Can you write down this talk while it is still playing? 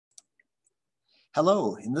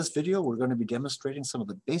Hello, in this video we're going to be demonstrating some of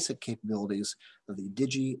the basic capabilities of the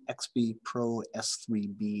Digi XBee Pro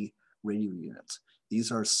S3B radio units.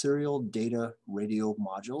 These are serial data radio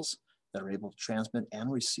modules that are able to transmit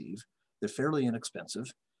and receive. They're fairly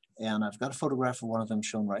inexpensive, and I've got a photograph of one of them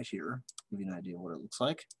shown right here to give you an idea of what it looks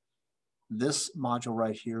like. This module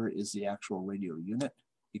right here is the actual radio unit.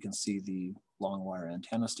 You can see the long wire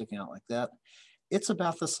antenna sticking out like that. It's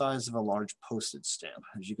about the size of a large postage stamp,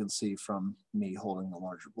 as you can see from me holding the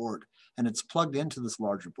larger board. And it's plugged into this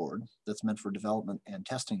larger board that's meant for development and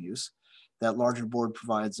testing use. That larger board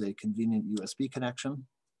provides a convenient USB connection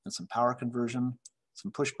and some power conversion,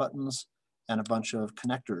 some push buttons, and a bunch of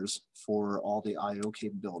connectors for all the I/O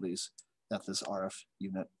capabilities that this RF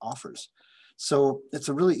unit offers. So it's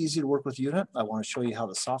a really easy to work with unit. I want to show you how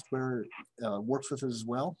the software works with it as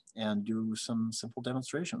well and do some simple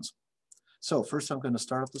demonstrations. So first I'm going to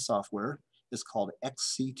start up the software. It's called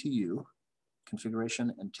XCTU,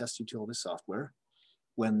 Configuration and Test Utility Software.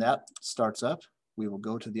 When that starts up, we will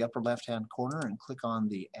go to the upper left-hand corner and click on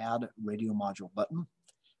the Add Radio Module button,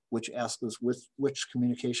 which asks us which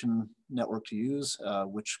communication network to use,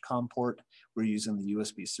 which COM port. We're using the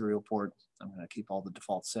USB serial port. I'm going to keep all the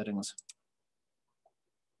default settings.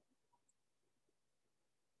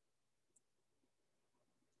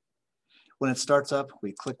 When it starts up,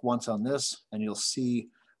 we click once on this and you'll see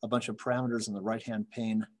a bunch of parameters in the right-hand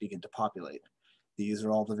pane begin to populate. These are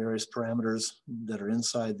all the various parameters that are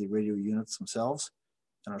inside the radio units themselves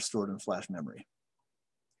and are stored in flash memory.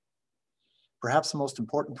 Perhaps the most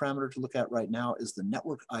important parameter to look at right now is the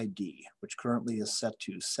network ID, which currently is set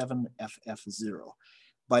to 7FF0.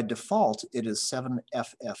 By default, it is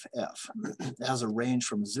 7FFF. It has a range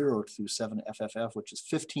from 0 through 7FFF, which is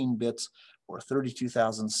 15 bits or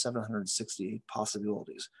 32,768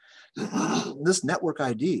 possibilities. This network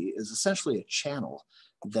ID is essentially a channel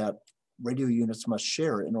that radio units must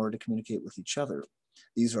share in order to communicate with each other.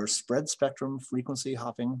 These are spread spectrum frequency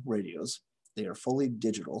hopping radios. They are fully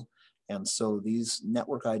digital, and so these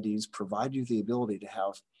network IDs provide you the ability to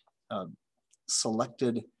have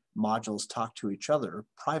selected modules talk to each other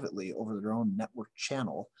privately over their own network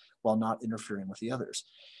channel while not interfering with the others.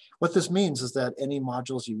 What this means is that any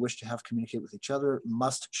modules you wish to have communicate with each other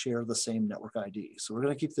must share the same network ID. So we're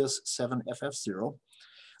going to keep this 7FF0.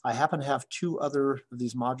 I happen to have two other of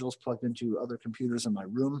these modules plugged into other computers in my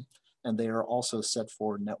room, and they are also set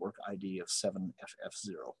for network ID of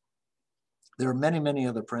 7FF0. There are many, many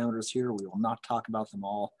other parameters here. We will not talk about them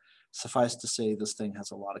all. Suffice to say, this thing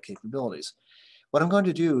has a lot of capabilities. What I'm going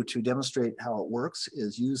to do to demonstrate how it works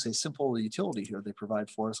is use a simple utility here they provide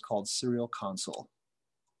for us called Serial Console.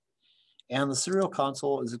 And the Serial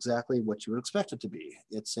Console is exactly what you would expect it to be.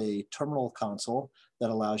 It's a terminal console that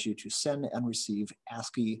allows you to send and receive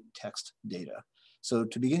ASCII text data. So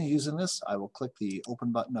to begin using this, I will click the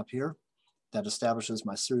Open button up here. That establishes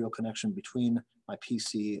my serial connection between my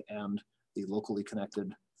PC and the locally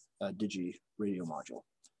connected Digi radio module.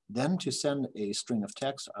 Then to send a string of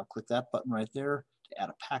text, I'll click that button right there. To add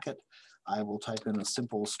a packet, I will type in a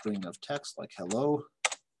simple string of text like hello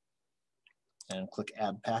and click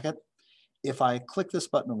add packet. If I click this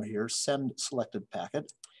button over here, send selected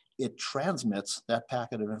packet, it transmits that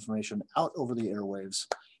packet of information out over the airwaves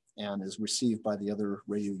and is received by the other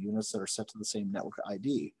radio units that are set to the same network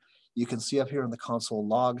ID. You can see up here in the console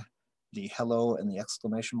log, the hello and the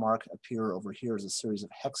exclamation mark appear over here as a series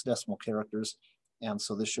of hexadecimal characters. And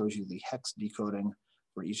so this shows you the hex decoding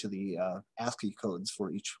for each of the ASCII codes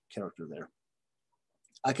for each character there.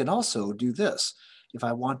 I can also do this. If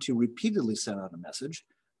I want to repeatedly send out a message,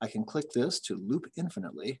 I can click this to loop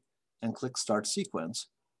infinitely and click start sequence.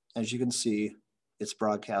 As you can see, it's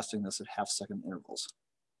broadcasting this at half-second intervals.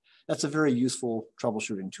 That's a very useful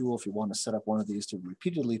troubleshooting tool if you want to set up one of these to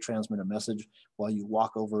repeatedly transmit a message while you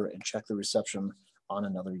walk over and check the reception on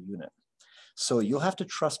another unit. So you'll have to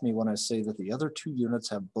trust me when I say that the other two units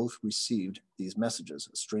have both received these messages,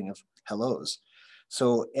 a string of hellos.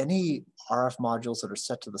 So any RF modules that are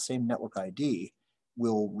set to the same network ID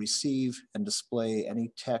will receive and display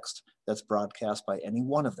any text that's broadcast by any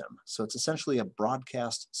one of them. So it's essentially a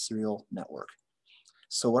broadcast serial network.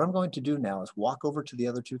 So what I'm going to do now is walk over to the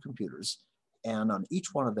other two computers, and on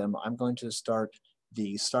each one of them, I'm going to start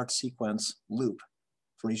the start sequence loop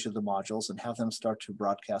for each of the modules and have them start to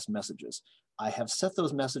broadcast messages. I have set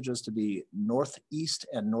those messages to be northeast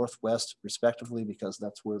and northwest respectively because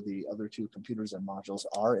that's where the other two computers and modules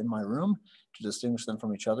are in my room to distinguish them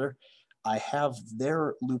from each other. I have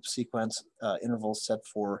their loop sequence intervals set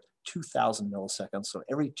for 2,000 milliseconds. So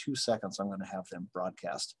every 2 seconds, I'm going to have them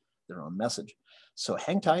broadcast their own message. So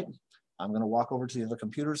hang tight. I'm going to walk over to the other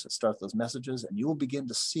computers and start those messages, and you will begin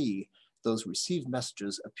to see those received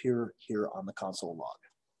messages appear here on the console log.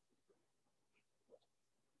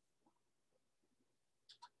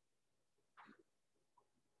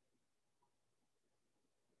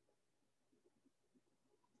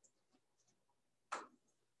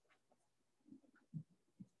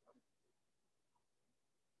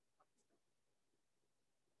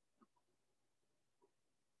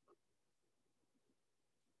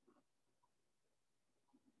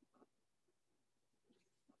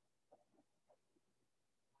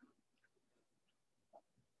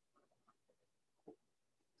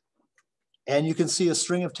 And you can see a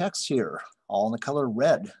string of text here, all in the color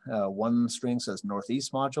red. One string says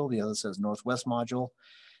Northeast module, the other says Northwest module.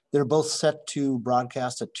 They're both set to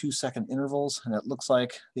broadcast at 2-second intervals, and it looks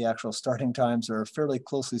like the actual starting times are fairly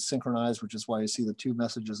closely synchronized, which is why you see the two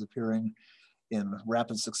messages appearing in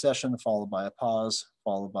rapid succession, followed by a pause,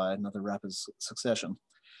 followed by another rapid succession.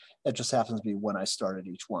 It just happens to be when I started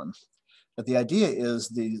each one. But the idea is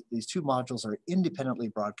these two modules are independently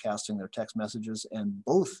broadcasting their text messages, and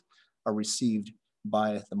both are received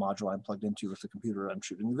by the module I'm plugged into with the computer I'm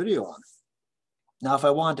shooting the video on. Now, if I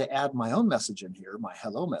wanted to add my own message in here, my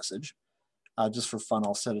hello message, just for fun,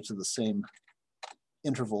 I'll set it to the same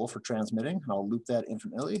interval for transmitting, and I'll loop that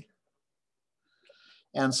infinitely.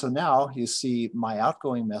 And so now you see my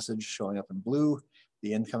outgoing message showing up in blue,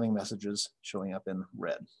 the incoming messages showing up in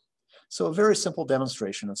red. So a very simple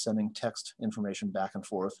demonstration of sending text information back and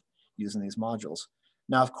forth using these modules.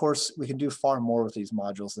 Now, of course, we can do far more with these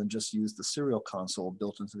modules than just use the serial console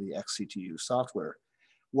built into the XCTU software.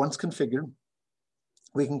 Once configured,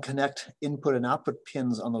 we can connect input and output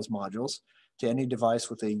pins on those modules to any device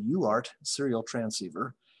with a UART serial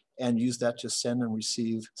transceiver and use that to send and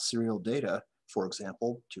receive serial data, for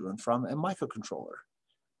example, to and from a microcontroller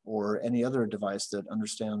or any other device that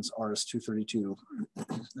understands RS-232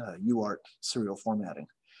 UART serial formatting.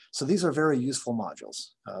 So these are very useful modules.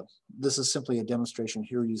 This is simply a demonstration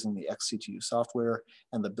here using the XCTU software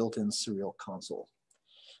and the built-in serial console.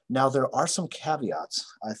 Now, there are some caveats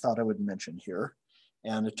I thought I would mention here,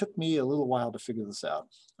 and it took me a little while to figure this out.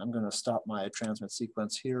 I'm going to stop my transmit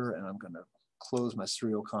sequence here, and I'm going to close my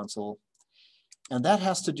serial console. And that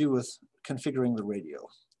has to do with configuring the radio,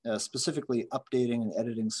 specifically updating and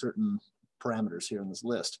editing certain parameters here in this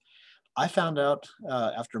list. I found out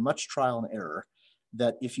after much trial and error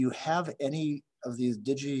that if you have any of these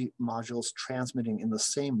Digi modules transmitting in the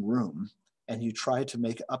same room and you try to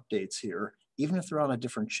make updates here, even if they're on a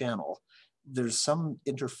different channel, there's some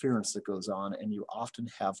interference that goes on and you often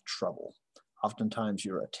have trouble. Oftentimes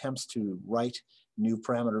your attempts to write new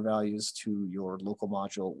parameter values to your local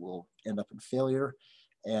module will end up in failure,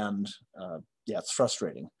 and yeah, it's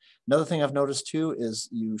frustrating. Another thing I've noticed too is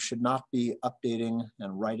you should not be updating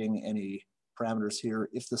and writing any parameters here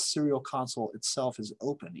if the serial console itself is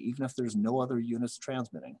open, even if there's no other units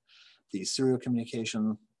transmitting. The serial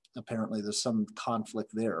communication, apparently there's some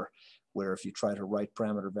conflict there, where if you try to write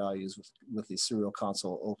parameter values with the serial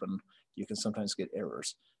console open, you can sometimes get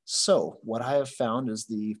errors. So what I have found is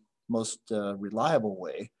the most reliable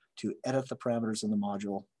way to edit the parameters in the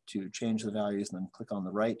module, to change the values and then click on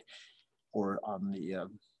the right, or on the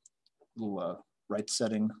little right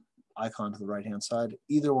setting icon to the right hand side.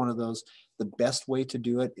 Either one of those, the best way to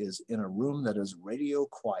do it is in a room that is radio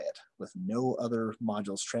quiet with no other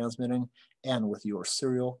modules transmitting and with your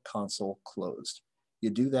serial console closed. You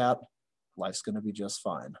do that, life's going to be just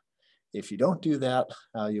fine. If you don't do that,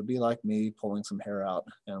 you'll be like me, pulling some hair out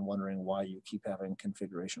and wondering why you keep having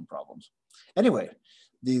configuration problems. Anyway,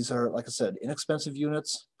 these are, like I said, inexpensive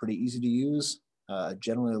units, pretty easy to use.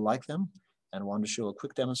 Generally like them, and wanted to show a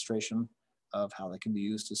quick demonstration of how they can be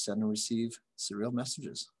used to send and receive serial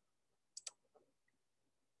messages.